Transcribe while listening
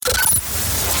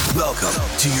Welcome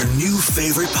to your new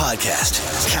favorite podcast,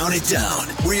 Count It Down,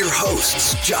 where your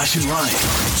hosts, Josh and Ryan,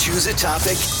 choose a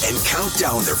topic and count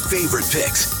down their favorite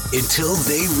picks until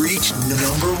they reach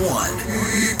number one.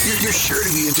 You're sure to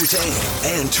be entertained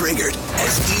and triggered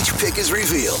as each pick is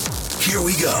revealed. Here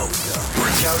we go.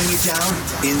 We're counting it down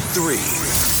in 3,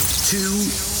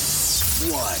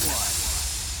 2, 1.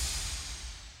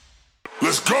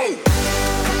 Let's go!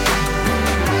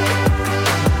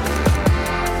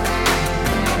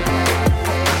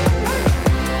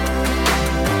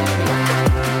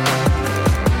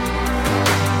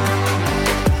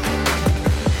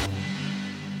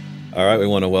 All right, we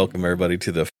want to welcome everybody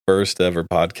to the first ever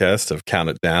podcast of Count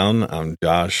It Down. I'm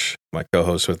Josh. My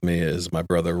co-host with me is my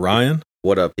brother Ryan.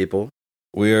 What up, people?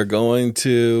 We are going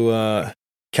to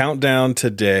count down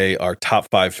today our top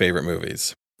 5 favorite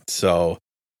movies. So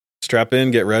strap in,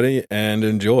 get ready, and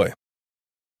enjoy.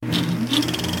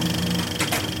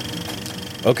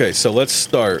 Okay, so let's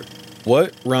start.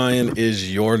 What, Ryan,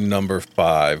 is your number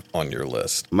 5 on your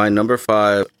list? My number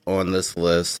 5 on this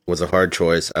list was a hard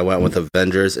choice. I went with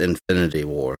Avengers Infinity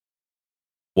War.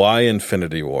 Why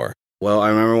Infinity War? Well, I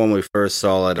remember when we first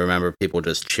saw it, I remember people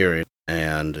just cheering,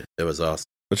 and it was awesome.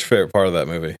 What's your favorite part of that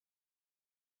movie?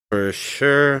 For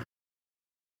sure,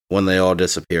 when they all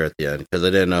disappear at the end, because I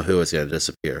didn't know who was going to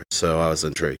disappear, so I was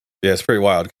intrigued. Yeah, it's pretty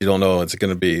wild. You don't know it's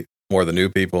going to be more of the new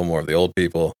people, more of the old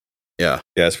people. Yeah,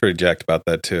 it's pretty jacked about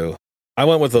that, too. I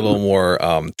went with a little more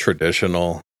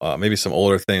traditional, maybe some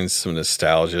older things, some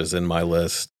nostalgias in my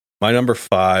list. My number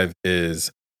 5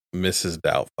 is Mrs.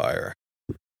 Doubtfire.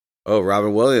 Oh,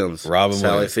 Robin Williams. Sally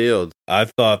Williams. Field. I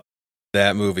thought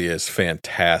that movie is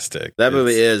fantastic. That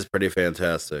movie is pretty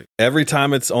fantastic. Every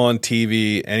time it's on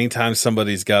TV, anytime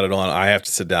somebody's got it on, I have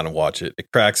to sit down and watch it.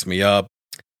 It cracks me up.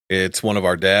 It's one of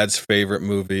our dad's favorite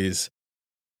movies.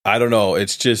 I don't know.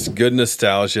 It's just good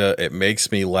nostalgia. It makes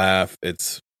me laugh.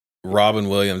 It's Robin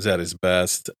Williams at his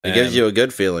best. It gives you a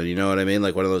good feeling, you know what I mean?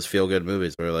 Like one of those feel-good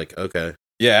movies where you're like, okay.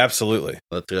 Yeah, absolutely.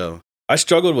 Let's go. I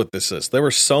struggled with this list. There were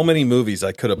so many movies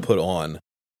I could have put on,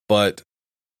 but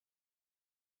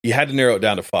you had to narrow it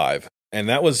down to 5. And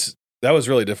that was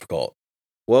really difficult.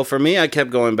 Well, for me, I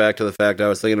kept going back to the fact I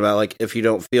was thinking about, like, if you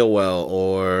don't feel well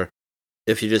or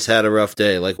if you just had a rough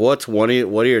day, like what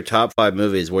are your top 5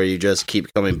 movies where you just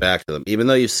keep coming back to them? Even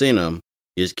though you've seen them,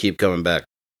 you just keep coming back.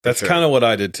 That's kind of what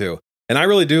I did too. And I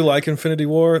really do like Infinity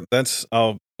War.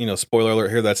 Spoiler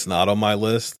alert here, that's not on my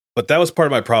list. But that was part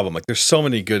of my problem. Like, there's so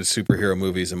many good superhero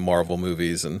movies and Marvel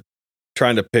movies, and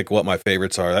trying to pick what my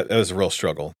favorites are, that was a real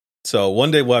struggle. So one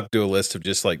day we'll have to do a list of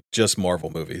just Marvel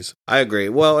movies. I agree.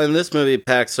 Well, and this movie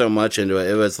packed so much into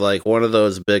it. It was like one of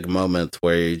those big moments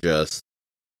where you just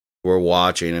were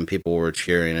watching and people were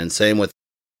cheering. And same with,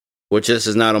 which this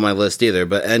is not on my list either,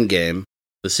 but Endgame.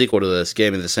 The sequel to this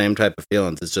gave me the same type of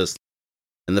feelings. It's just,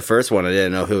 in the first one, I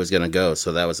didn't know who was going to go,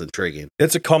 so that was intriguing.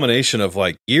 It's a culmination of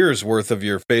years worth of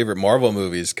your favorite Marvel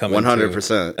movies coming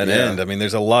 100%, to an end. I mean,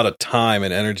 there's a lot of time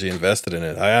and energy invested in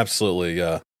it. I absolutely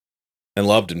and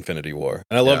loved Infinity War,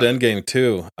 and I loved Endgame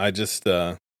too. I just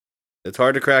it's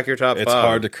hard to crack your top 5. It's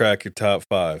hard to crack your top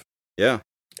 5. Yeah.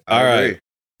 All right.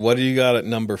 What do you got at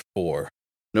number 4?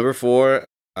 Number 4,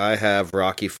 I have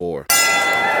Rocky 4.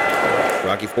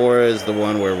 Rocky 4 is the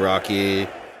one where Rocky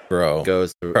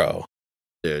goes through.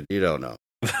 Dude, you don't know.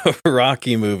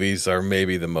 Rocky movies are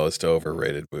maybe the most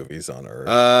overrated movies on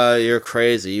earth. You're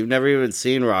crazy. You've never even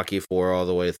seen Rocky 4 all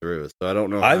the way through, so I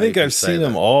don't know. I think I've seen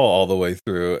them all the way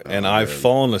through, and I've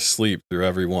fallen asleep through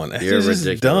every one. It's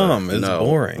just dumb. It's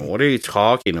boring. What are you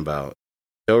talking about?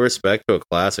 Show respect to a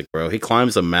classic, bro. He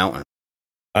climbs a mountain.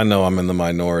 I know I'm in the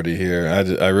minority here.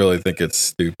 I really think it's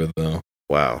stupid, though.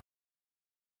 Wow.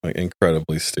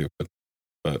 Incredibly stupid.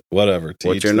 But whatever.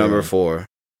 What's your number 4?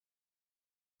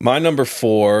 My number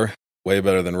 4, way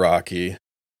better than Rocky,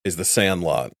 is The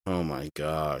Sandlot. Oh my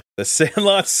gosh. The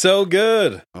Sandlot's so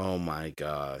good. Oh my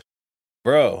gosh.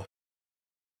 Bro.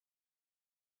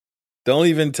 Don't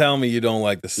even tell me you don't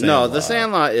like The Sandlot. No, The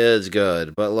Sandlot is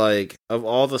good, but of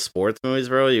all the sports movies,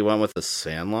 bro, you went with The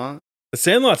Sandlot? The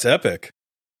Sandlot's epic.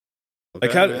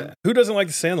 Okay, who doesn't like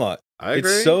The Sandlot? I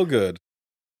agree. It's so good.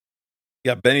 You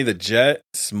got Benny the Jet,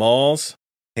 Smalls,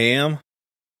 Ham.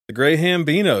 The Great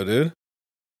Hambino, dude.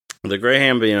 The Great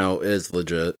Hambino is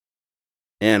legit.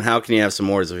 And how can you have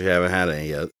s'mores if you haven't had any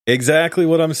yet? Exactly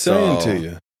what I'm saying to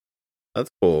you.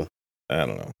 That's cool. I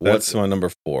don't know. That's my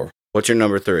number 4. What's your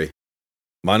number 3?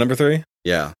 My number 3?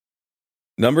 Yeah.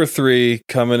 Number 3,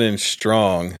 coming in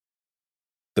strong,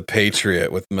 The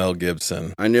Patriot with Mel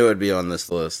Gibson. I knew it'd be on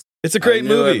this list. It's a great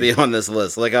movie. It'd be on this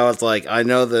list. I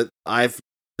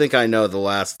think I know the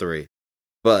last 3,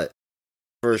 but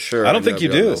for sure. I don't think you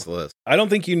know be on do. this list. I don't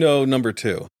think you know number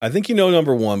 2. I think you know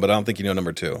number 1, but I don't think you know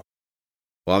number 2.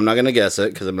 Well, I'm not going to guess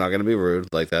it because I'm not going to be rude.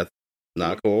 Like, that's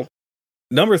not cool.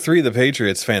 Number 3, The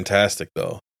Patriot's fantastic,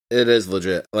 though. It is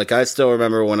legit. Like, I still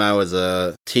remember when I was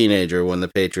a teenager when The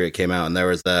Patriot came out, and there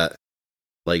was that,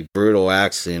 like, brutal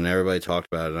axe scene. Everybody talked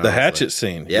about it. The hatchet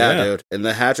scene. Yeah, dude. And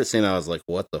the hatchet scene, I was like,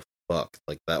 what the fuck?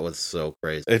 Like, that was so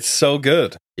crazy. It's so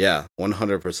good. Yeah,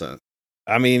 100%.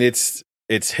 I mean, it's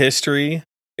history,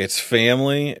 it's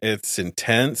family, it's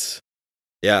intense.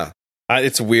 Yeah.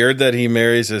 It's weird that he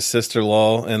marries his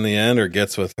sister-in-law in the end or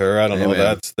gets with her. I don't know.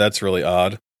 Man. That's really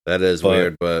odd. That is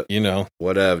weird, but you know,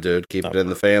 whatever, dude. Keep it in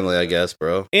the family, I guess,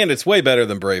 bro. And it's way better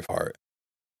than Braveheart.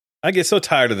 I get so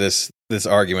tired of this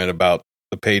argument about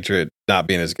The Patriot not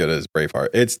being as good as Braveheart.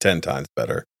 It's 10 times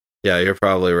better. Yeah, you're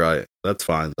probably right. That's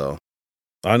fine, though.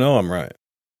 I know I'm right.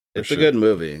 It's a good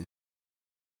movie.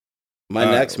 My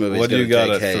next movie is going to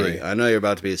got take at 3? I know you're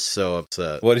about to be so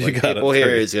upset. What do you got people at here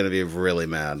 3? is going to be really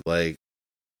mad. Like,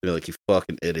 be like, you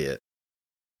fucking idiot.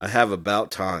 I have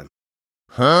About Time.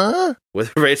 Huh?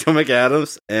 With Rachel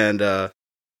McAdams and I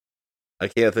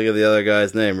can't think of the other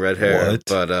guy's name, red hair. What?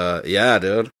 But yeah,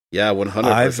 dude. Yeah, 100%.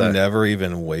 I've never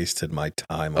even wasted my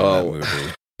time on that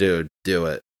movie. Dude, do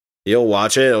it. You'll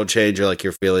watch it, it'll change your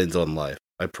feelings on life.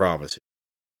 I promise you.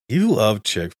 You love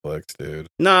chick flicks, dude.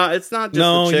 No, it's not just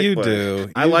No, the chick you flick.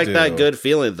 do. I You like that do. good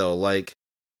feeling though. Like,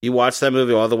 you watch that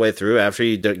movie all the way through, after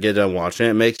you get done watching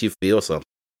it makes you feel something.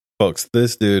 Folks,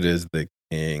 this dude is the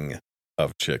king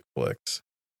of chick flicks.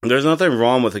 There's nothing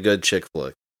wrong with a good chick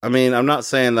flick. I mean, I'm not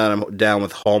saying that I'm down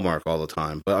with Hallmark all the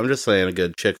time, but I'm just saying a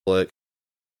good chick flick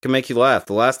can make you laugh.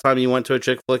 The last time you went to a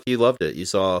chick flick, you loved it. You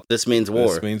saw This Means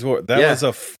War. This Means War. That Yeah. was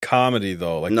a comedy,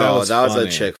 though. Like, No, that was a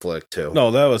funny. chick flick too. No,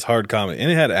 that was hard comedy.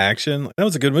 And it had action. That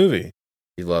was a good movie.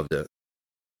 You loved it.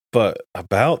 But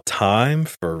About Time,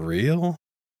 for real?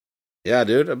 Yeah,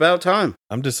 dude, About Time.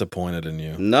 I'm disappointed in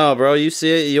you. No, bro, you see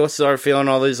it, you'll start feeling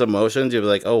all these emotions. You'll be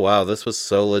like, oh, wow, this was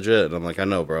so legit. And I'm like, I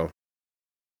know, bro.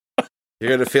 You're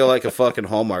going to feel like a fucking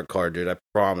Hallmark card, dude. I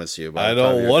promise you. I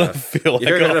don't want to feel like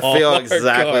You're going to feel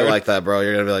exactly card. like that, bro.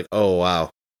 You're going to be like, oh,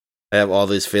 wow. I have all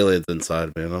these feelings inside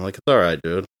of me. And I'm like, it's all right,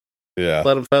 dude. Yeah.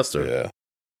 Let them fester. Yeah.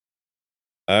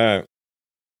 All right.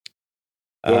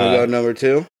 Want to go number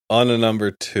 2? On to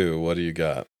number 2. What do you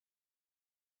got?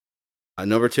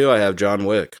 Number 2, I have John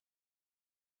Wick.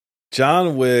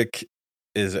 John Wick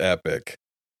is epic.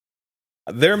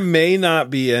 There may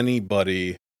not be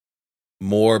anybody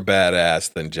more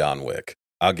badass than John Wick.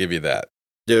 I'll give you that.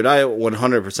 Dude, I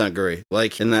 100% agree.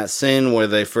 Like, in that scene where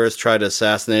they first try to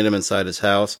assassinate him inside his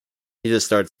house, he just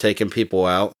starts taking people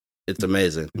out. It's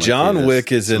amazing. Like, John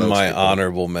Wick is in my people.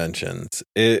 honorable mentions.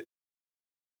 It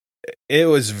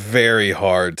was very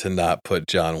hard to not put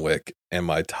John Wick in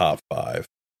my top 5.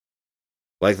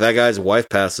 Like, that guy's wife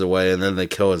passes away, and then they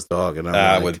kill his dog, and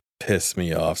That like, would piss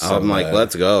me off. So I'm like, bad.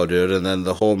 let's go, dude. And then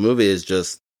the whole movie is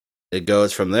just, it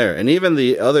goes from there. And even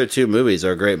the other 2 movies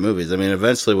are great movies. I mean,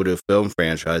 eventually we'll do film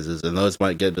franchises, and those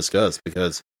might get discussed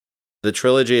because the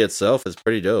trilogy itself is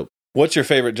pretty dope. What's your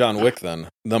favorite John Wick then?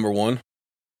 Number 1?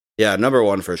 Yeah, number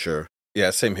 1 for sure. Yeah,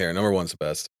 same here. Number 1's the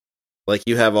best. Like,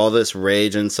 you have all this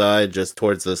rage inside just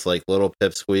towards this, like, little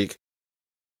pipsqueak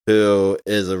who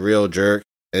is a real jerk,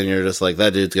 and you're just like,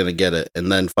 that dude's gonna get it. And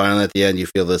then finally at the end, you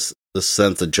feel this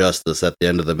sense of justice at the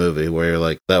end of the movie where you're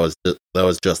like, that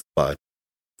was justified.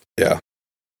 Yeah.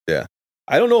 Yeah.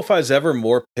 I don't know if I was ever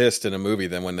more pissed in a movie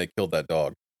than when they killed that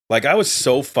dog. Like, I was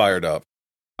so fired up.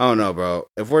 I don't know, bro.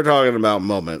 If we're talking about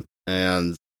moment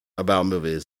and about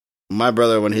movies, my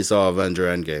brother, when he saw Avenger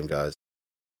Endgame, guys.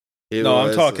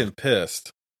 I'm talking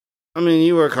pissed. I mean,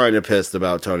 you were kind of pissed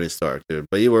about Tony Stark, dude,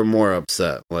 but you were more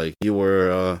upset. Like,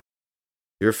 you're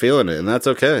feeling it, and that's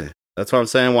okay. That's what I'm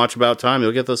saying. Watch About Time.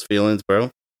 You'll get those feelings, bro.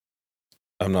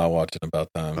 I'm not watching About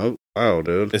Time. Oh,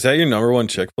 dude. Is that your number 1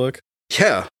 chick flick?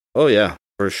 Yeah. Oh, yeah,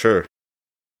 for sure.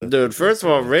 Dude, first of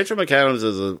all, Rachel McAdams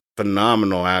is a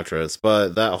phenomenal actress,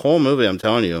 but that whole movie, I'm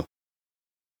telling you,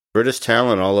 British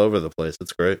talent all over the place.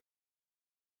 It's great.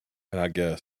 I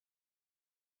guess.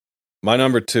 My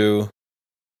number 2,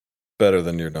 better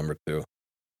than your number 2.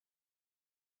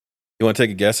 You want to take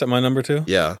a guess at my number 2?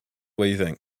 Yeah. What do you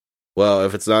think? Well,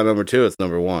 if it's not number 2, it's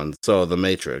number 1. So, The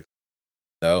Matrix.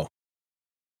 No,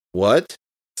 What?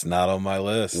 it's not on my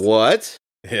list. What?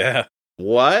 Yeah,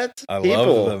 What? I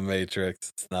love The Matrix.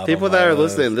 It's not People on that my are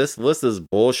list. listening, this list is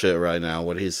bullshit right now,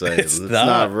 what he's saying. It's It's not.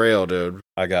 not real, dude.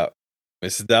 I got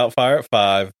Mrs. Doubtfire at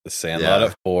 5, The Sandlot Yeah.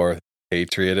 at 4,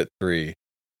 Patriot at 3.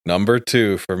 Number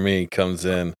 2 for me comes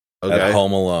in Okay. at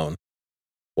Home Alone.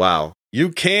 Wow. You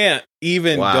can't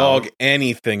even Wow. dog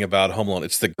anything about Home Alone.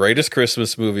 It's the greatest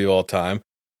Christmas movie of all time.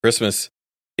 Christmas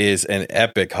is an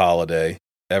epic holiday.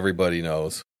 Everybody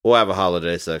knows. We'll have a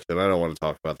holiday section. I don't want to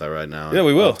talk about that right now. Yeah,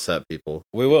 we will. Upset people.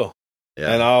 We will.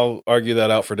 Yeah. And I'll argue that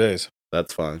out for days.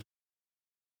 That's fine.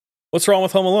 What's wrong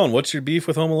with Home Alone? What's your beef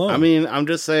with Home Alone? I mean, I'm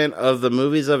just saying, of the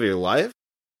movies of your life?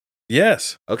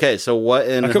 Yes. Okay, so what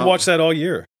in... I could watch that all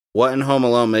year. What in Home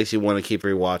Alone makes you want to keep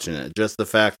rewatching it? Just the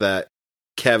fact that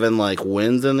Kevin, like,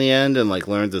 wins in the end and, like,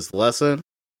 learns his lesson?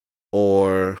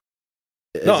 Or...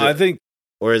 I think...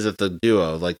 Or is it the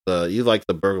duo? Like, you like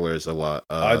the burglars a lot.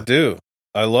 I do.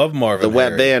 I love Marvin The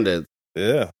Wet Harry. Bandits.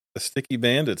 Yeah. The Sticky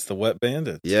Bandits. The Wet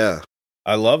Bandits. Yeah.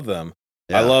 I love them.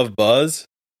 Yeah. I love Buzz.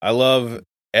 I love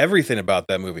everything about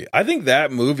that movie. I think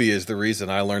that movie is the reason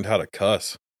I learned how to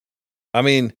cuss. I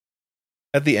mean,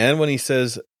 at the end when he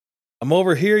says, "I'm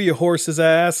over here, you horse's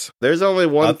ass." There's only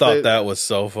one I thought that was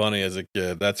so funny as a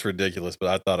kid. That's ridiculous, but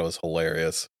I thought it was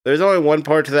hilarious. There's only one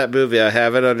part to that movie. I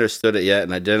haven't understood it yet,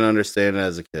 and I didn't understand it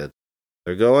as a kid.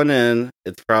 They're going in.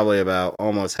 It's probably about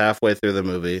almost halfway through the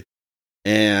movie.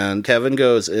 And Kevin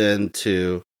goes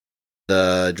into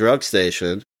the drug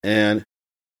station, and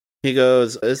he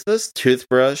goes, "Is this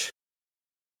toothbrush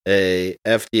a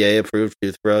FDA-approved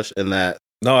toothbrush?" And that...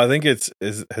 No, I think has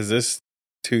this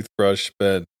toothbrush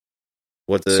been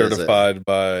certified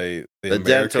by the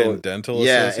American Dental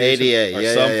Association? ADA,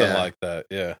 or something like that,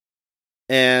 yeah.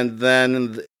 And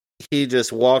then he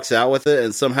just walks out with it,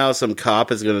 and somehow some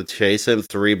cop is going to chase him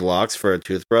 3 blocks for a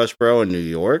toothbrush, bro, in New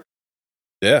York?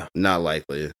 Yeah. Not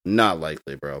likely,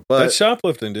 bro. But that's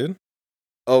shoplifting, dude.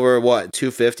 Over what,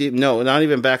 $2.50? No, not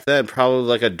even back then. Probably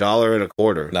like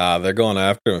 $1.25. Nah, they're going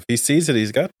after him. If he sees it,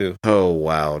 he's got to. Oh,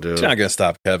 wow, dude. He's not going to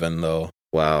stop Kevin, though.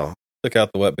 Wow. Took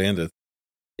out the Wet Bandits.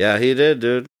 Yeah, he did,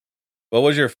 dude. What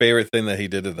was your favorite thing that he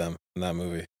did to them in that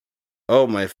movie? Oh,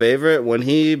 my favorite? When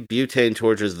he butane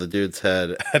torches the dude's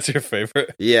head. That's your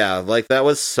favorite? Yeah, like that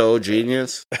was so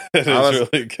genius. It is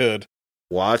really good.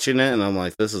 Watching it, and I'm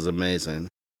like, this is amazing.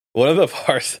 One of the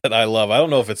parts that I love, I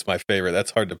don't know if it's my favorite,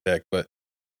 that's hard to pick, but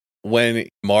when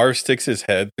Marv sticks his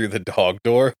head through the dog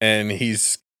door and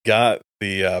he's got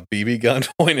the BB gun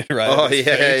pointed right at his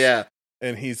face, yeah.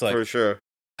 And he's like, for sure,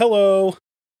 hello.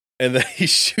 And then he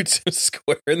shoots him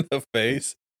square in the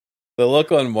face. The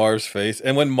look on Marv's face.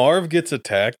 And when Marv gets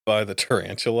attacked by the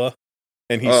tarantula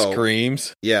and he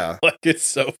screams. Yeah. Like, it's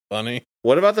so funny.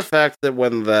 What about the fact that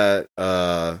when that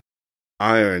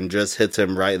iron just hits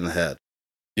him right in the head?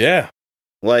 Yeah.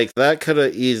 Like, that could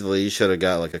have easily, you should have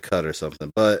got like a cut or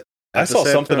something. But I saw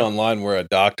something online where a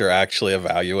doctor actually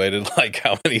evaluated like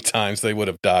how many times they would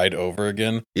have died over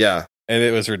again. Yeah. And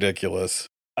it was ridiculous.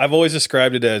 I've always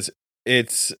described it as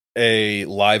it's a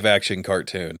live action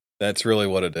cartoon. That's really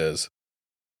what it is.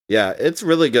 Yeah, it's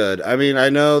really good. I mean, I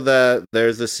know that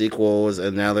there's the sequels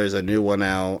and now there's a new one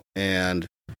out,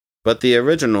 but the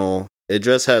original, it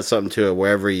just has something to it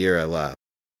where every year I laugh.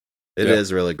 It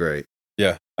is really great.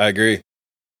 Yeah, I agree.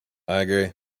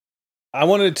 I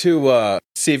wanted to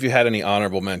see if you had any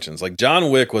honorable mentions. Like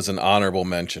John Wick was an honorable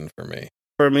mention for me.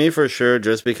 For me, for sure,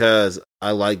 just because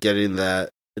I like getting that.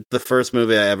 It's the first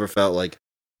movie I ever felt like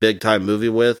big time movie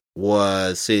with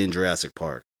was seeing Jurassic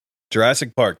Park.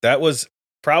 Jurassic Park. That was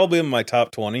probably in my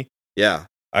top 20. Yeah.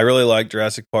 I really liked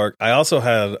Jurassic Park. I also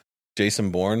had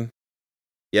Jason Bourne.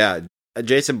 Yeah.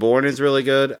 Jason Bourne is really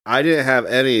good. I didn't have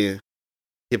any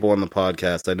people on the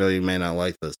podcast. I know you may not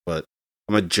like this, but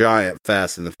I'm a giant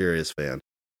Fast and the Furious fan.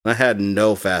 I had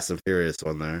no Fast and Furious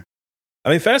on there. I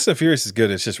mean, Fast and Furious is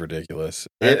good. It's just ridiculous.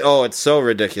 It's so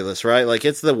ridiculous, right? Like,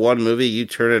 it's the one movie you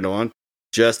turn it on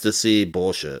just to see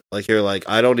bullshit. Like, you're like,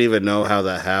 I don't even know how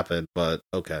that happened, but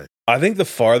okay. I think the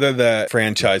farther that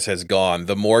franchise has gone,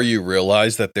 the more you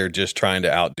realize that they're just trying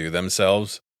to outdo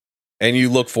themselves. And you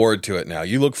look forward to it now.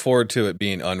 You look forward to it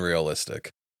being unrealistic.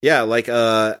 Yeah, like,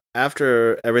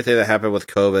 after everything that happened with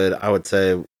COVID, I would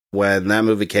say when that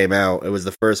movie came out, it was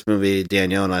the first movie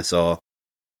Danielle and I saw.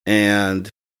 And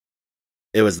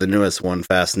it was the newest one,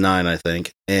 Fast 9, I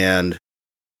think. And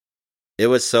it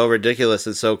was so ridiculous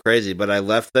and so crazy. But I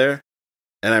left there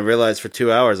and I realized for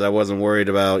 2 hours I wasn't worried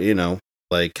about,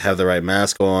 like have the right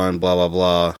mask on, blah, blah,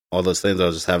 blah. All those things. I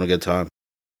was just having a good time.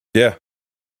 Yeah.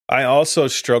 I also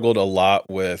struggled a lot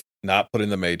with not putting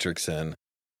The Matrix in.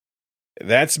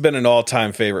 That's been an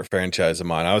all-time favorite franchise of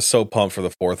mine. I was so pumped for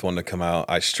the fourth one to come out.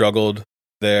 I struggled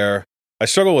there. I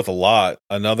struggled with a lot.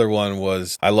 Another one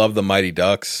was I love The Mighty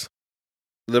Ducks.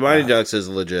 The Mighty Ducks is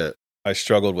legit. I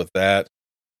struggled with that.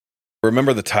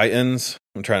 Remember the Titans?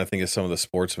 I'm trying to think of some of the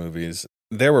sports movies.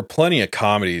 There were plenty of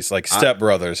comedies like Step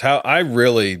Brothers. I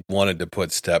really wanted to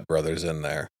put Step Brothers in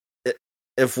there.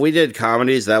 If we did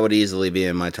comedies, that would easily be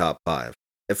in my top 5.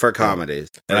 for comedies,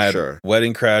 And I for had sure.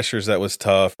 Wedding Crashers, that was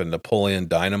tough, and Napoleon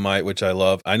Dynamite, which I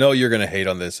love. I know you're going to hate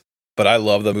on this, but I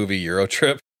love the movie Euro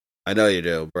Trip. I know you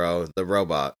do, bro. The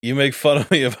robot. You make fun of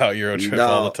me about Euro Trip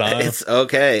all the time. It's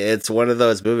okay. It's one of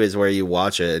those movies where you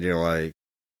watch it and you're like,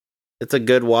 it's a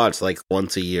good watch, like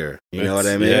once a year. You know what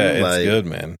I mean? Yeah, it's like, good,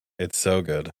 man. It's so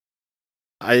good.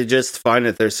 I just find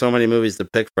that there's so many movies to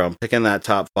pick from. Picking that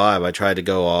top 5, I tried to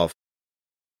go off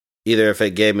either if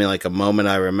it gave me like a moment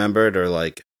I remembered or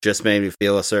like just made me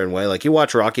feel a certain way. Like you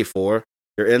watch Rocky 4,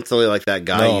 you're instantly like that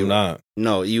guy. No, I'm not.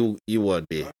 No, you would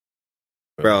be.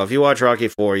 Bro, if you watch Rocky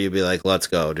 4, you'd be like, let's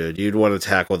go, dude. You'd want to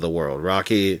tackle the world.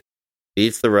 Rocky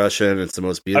beats the Russian. It's the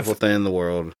most beautiful thing in the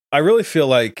world. I really feel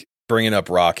like bringing up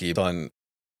Rocky on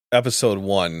episode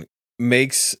 1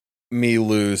 makes me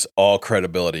lose all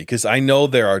credibility because I know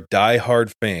there are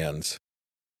diehard fans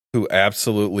who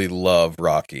absolutely love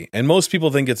Rocky, and most people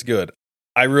think it's good.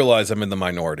 I realize I'm in the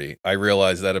minority. I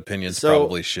realize that opinion's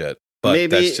probably shit, but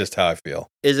that's just how I feel.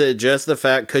 Is it just the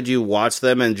fact, could you watch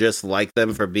them and just like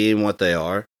them for being what they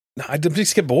are? No, I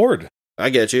just get bored. I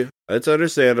get you. It's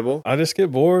understandable. I just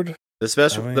get bored.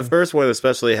 Especially the first one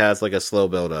especially has like a slow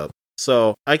build up.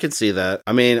 So I can see that.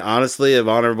 I mean, honestly, of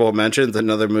honorable mentions,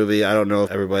 another movie, I don't know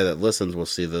if everybody that listens will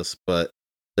see this, but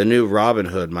the new Robin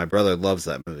Hood, my brother loves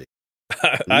that movie.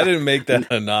 I didn't make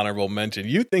that an honorable mention.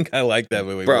 You think I like that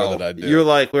movie more than I do. You're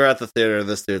like, we're at the theater and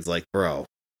this dude's like, bro,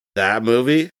 that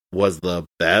movie was the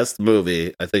best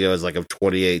movie. I think it was like of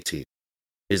 2018.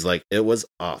 He's like, it was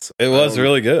awesome. It was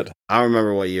really good. I don't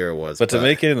remember what year it was. But to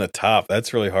make it in the top,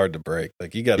 that's really hard to break.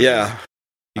 Like you got to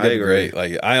I agree. Great.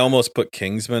 Like I almost put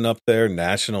Kingsman up there,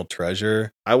 National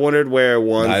Treasure. I wondered where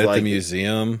one Night like at the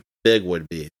Museum Big would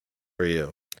be for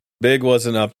you. Big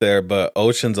wasn't up there, but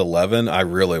Ocean's 11, I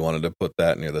really wanted to put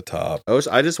that near the top.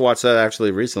 I just watched that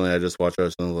actually recently. I just watched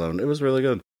Ocean's 11. It was really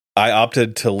good. I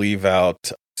opted to leave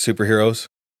out superheroes.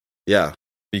 Yeah.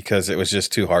 Because it was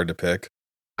just too hard to pick.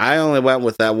 I only went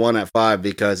with that one at 5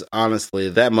 because honestly,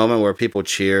 that moment where people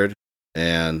cheered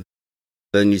and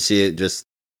then you see it just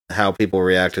how people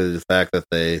reacted to the fact that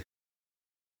they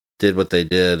did what they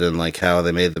did and like how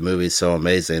they made the movie so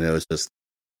amazing. It was just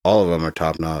all of them are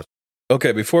top notch.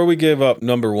 Okay, before we give up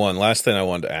number 1, last thing I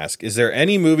wanted to ask, is there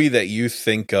any movie that you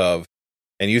think of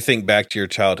and you think back to your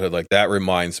childhood, like that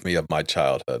reminds me of my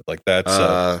childhood? Like that's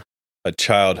a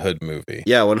childhood movie.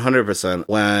 Yeah, 100%.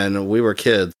 When we were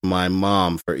kids, my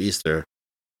mom for Easter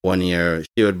one year,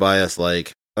 she would buy us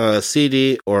like a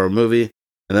CD or a movie,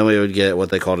 and then we would get what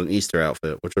they called an Easter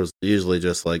outfit, which was usually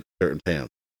just like shirt and pants.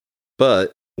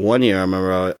 But one year, I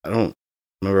remember, I don't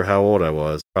remember how old I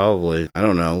was. Probably, I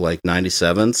don't know, like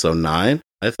 97, so 9,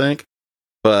 I think.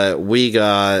 But we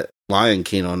got Lion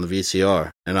King on the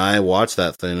VCR, and I watched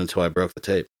that thing until I broke the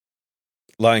tape.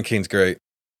 Lion King's great.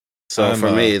 So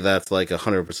for me, that's like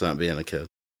 100% being a kid.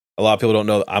 A lot of people don't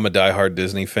know that I'm a diehard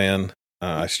Disney fan.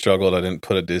 I struggled. I didn't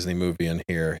put a Disney movie in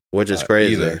here. Which is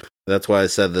crazy. Either. That's why I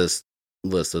said this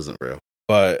list isn't real.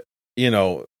 But, you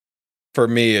know, for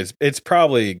me, it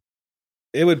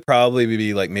would probably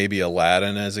be like maybe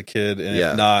Aladdin as a kid. And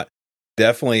if not,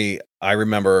 definitely, I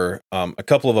remember a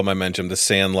couple of them I mentioned, The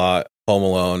Sandlot, Home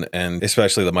Alone, and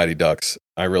especially The Mighty Ducks.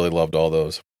 I really loved all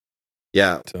those.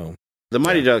 Yeah. So the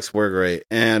Mighty Ducks were great.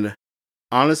 And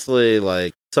honestly,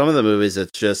 like some of the movies,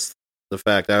 it's just the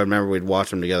fact I remember we'd watch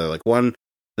them together. Like one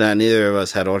that neither of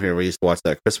us had on here, we used to watch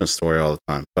that Christmas Story all the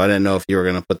time. So I didn't know if you were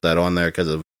going to put that on there because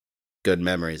of good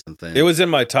memories and things. It was in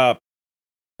my top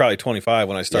probably 25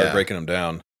 when I started breaking them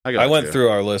down. I went through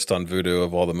our list on Vudu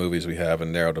of all the movies we have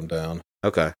and narrowed them down.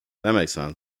 Okay. That makes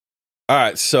sense. All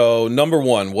right. So number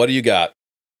 1, what do you got?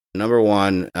 Number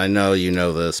 1, I know you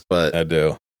know this, but I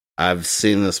do. I've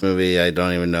seen this movie. I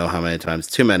don't even know how many times.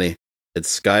 Too many.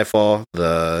 It's Skyfall.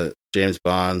 The James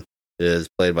Bond is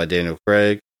played by Daniel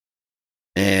Craig.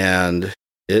 And it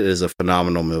is a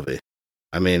phenomenal movie.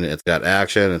 I mean, it's got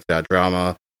action. It's got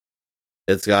drama.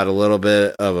 It's got a little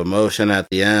bit of emotion at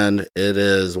the end. It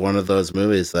is one of those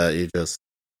movies that you just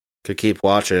could keep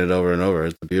watching it over and over.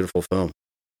 It's a beautiful film.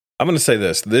 I'm going to say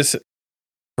this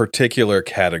particular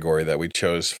category that we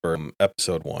chose for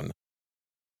episode 1,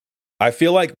 I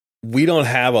feel like we don't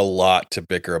have a lot to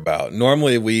bicker about.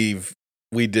 Normally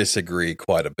we disagree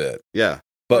quite a bit. Yeah.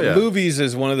 But movies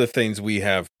is one of the things we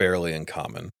have fairly in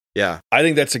common. Yeah. I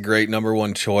think that's a great number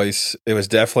 1 choice. It was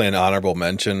definitely an honorable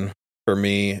mention for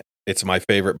me. It's my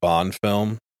favorite Bond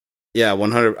film. Yeah,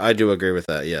 100. I do agree with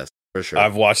that. Yes, for sure.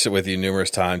 I've watched it with you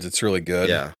numerous times. It's really good.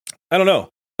 Yeah. I don't know.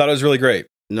 Thought it was really great.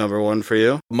 Number 1 for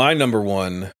you? My number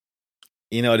 1,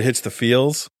 it hits the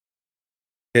feels.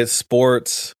 It's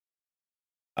sports.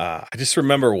 I just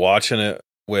remember watching it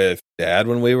with Dad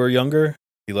when we were younger.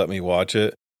 He let me watch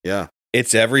it. Yeah.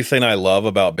 It's everything I love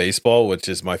about baseball, which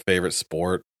is my favorite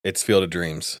sport. It's Field of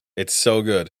Dreams. It's so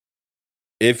good.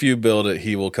 If you build it,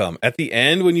 he will come. At the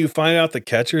end, when you find out the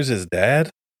catcher's his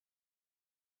dad,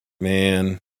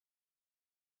 man.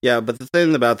 Yeah, but the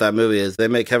thing about that movie is they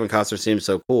make Kevin Costner seem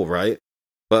so cool, right?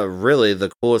 But really,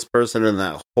 the coolest person in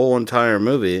that whole entire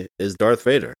movie is Darth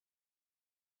Vader.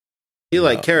 He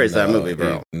carries that movie,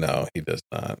 bro. He does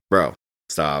not. Bro,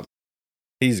 stop.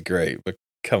 He's great, but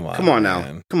come on. Come on now.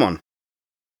 Man. Come on.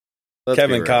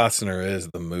 Kevin Costner is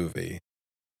the movie.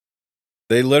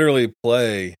 They literally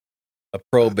play a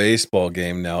pro baseball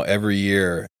game now every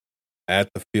year at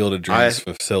the Field of Dreams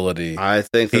facility. I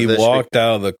think he walked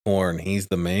out of the corn. He's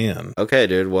the man. Okay,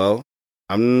 dude. Well,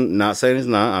 I'm not saying he's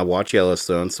not. I watch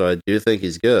Yellowstone, so I do think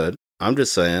he's good. I'm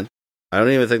just saying, I don't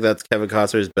even think that's Kevin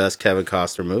Costner's best Kevin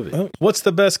Costner movie. What's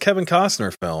the best Kevin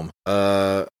Costner film?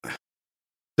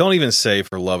 Don't even say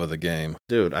For Love of the Game.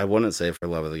 Dude, I wouldn't say For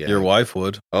Love of the Game. Your wife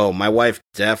would. Oh, my wife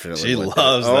definitely She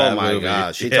loves that movie. Oh, my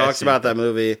gosh. She talks about that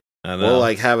movie. I know. We'll,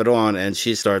 have it on, and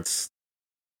she starts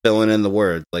filling in the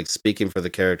words, speaking for the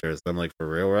characters. I'm like, for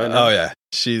real right now? Oh, yeah.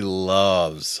 She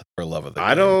loves For Love of the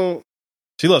Game.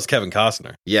 She loves Kevin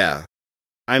Costner. Yeah.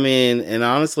 I mean, and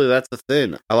honestly, that's the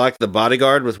thing. I like The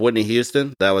Bodyguard with Whitney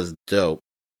Houston. That was dope.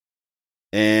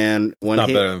 And when Not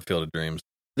better than Field of Dreams.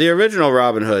 The original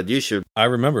Robin Hood, you should. I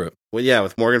remember it. Well, yeah,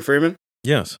 with Morgan Freeman?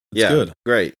 Yes. It's good.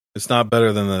 Great. It's not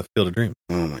better than the Field of Dreams.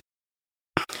 Oh, my.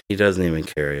 He doesn't even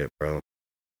carry it, bro.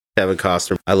 Kevin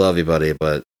Costner, I love you, buddy,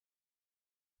 but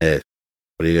hey,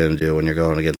 what are you going to do when you're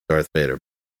going against Darth Vader?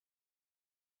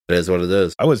 It is what it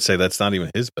is. I would say that's not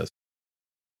even his best.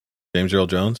 James Earl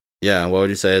Jones? Yeah, what would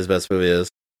you say his best movie is?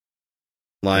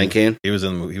 Lion King? He was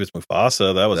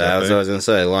Mufasa. That was epic. That's what I was going to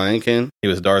say. Lion King? He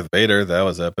was Darth Vader. That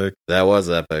was epic. That was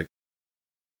epic.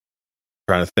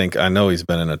 Trying to think. I know he's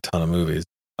been in a ton of movies.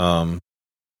 I'm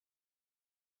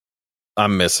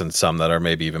missing some that are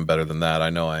maybe even better than that. I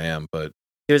know I am, but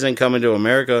he was in Coming to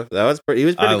America. He was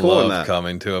pretty cool in that.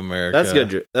 Coming to America. That's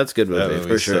good. That's a good movie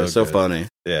for sure. So funny.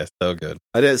 Yeah, so good.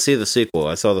 I didn't see the sequel.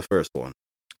 I saw the first one.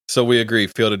 So we agree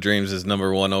Field of Dreams is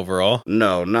number 1 overall?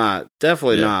 No,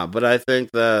 definitely not. But I think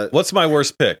that... What's my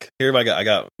worst pick? Here I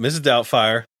got Mrs.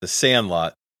 Doubtfire, The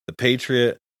Sandlot, The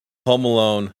Patriot, Home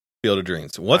Alone, Field of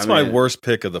Dreams. What's my worst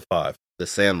pick of the 5? The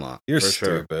Sandlot. You're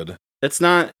stupid. Sure. It's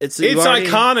not... It's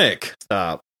iconic.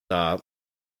 Stop.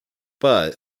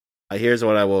 But here's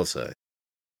what I will say.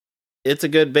 It's a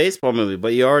good baseball movie,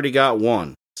 but you already got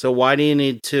 1. So why do you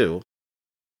need 2?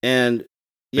 And...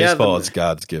 Baseball is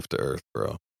God's gift to Earth,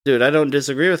 bro. Dude, I don't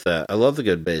disagree with that. I love the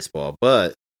good baseball,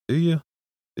 but... Do you?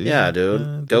 Yeah,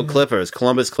 dude. Go Clippers.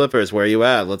 Columbus Clippers, where you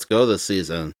at? Let's go this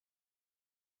season.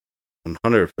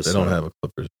 100%. They don't have a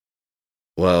Clippers.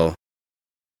 Well...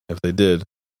 If they did,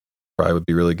 probably would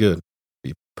be really good.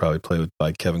 He'd probably play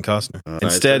by Kevin Costner.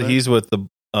 Instead, he's with the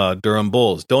Durham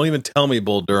Bulls. Don't even tell me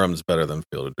Bull Durham's better than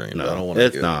Field of Dreams. No, I don't want to.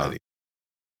 It's not.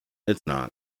 It's not.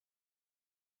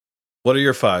 What are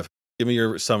your 5? Give me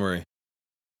your summary.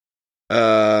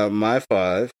 My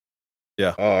 5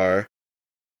 are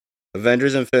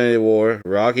Avengers Infinity War,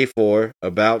 Rocky IV,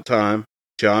 About Time,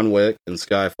 John Wick, and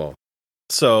Skyfall.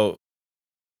 So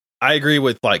I agree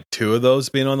with 2 of those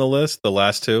being on the list, the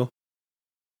last 2.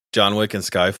 John Wick and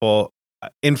Skyfall.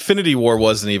 Infinity War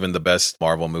wasn't even the best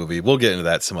Marvel movie. We'll get into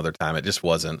that some other time. It just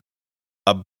wasn't.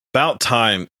 About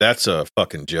Time, that's a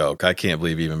fucking joke. I can't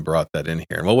believe you even brought that in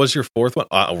here. And what was your 4th one?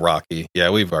 Rocky. Yeah,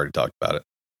 we've already talked about it.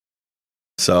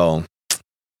 So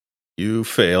you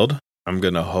failed. I'm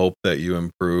going to hope that you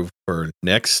improve for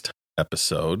next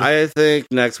episode. I think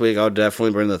next week I'll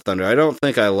definitely bring the thunder. I don't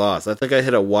think I lost. I think I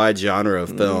hit a wide genre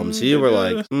of films. You were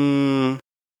like, I'm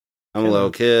a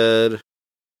little kid.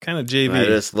 Kind of JV. I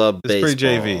just love baseball. It's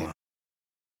pretty JV.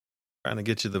 Trying to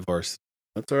get you the varsity.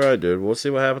 That's all right, dude. We'll see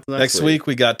what happens next week.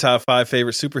 We got top 5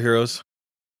 favorite superheroes.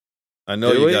 I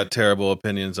know you got terrible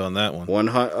opinions on that one.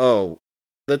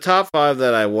 The top 5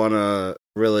 that I want to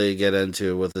really get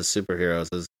into with the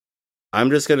superheroes is I'm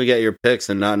just going to get your picks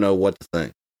and not know what to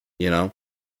think. You know?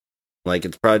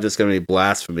 It's probably just going to be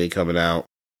blasphemy coming out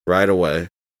right away.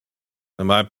 And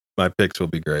my picks will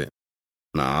be great.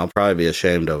 No, I'll probably be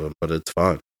ashamed of them, but it's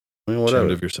fine. I mean, whatever.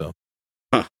 Ashamed of yourself.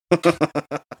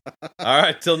 All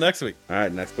right, till next week. All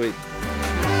right, next week.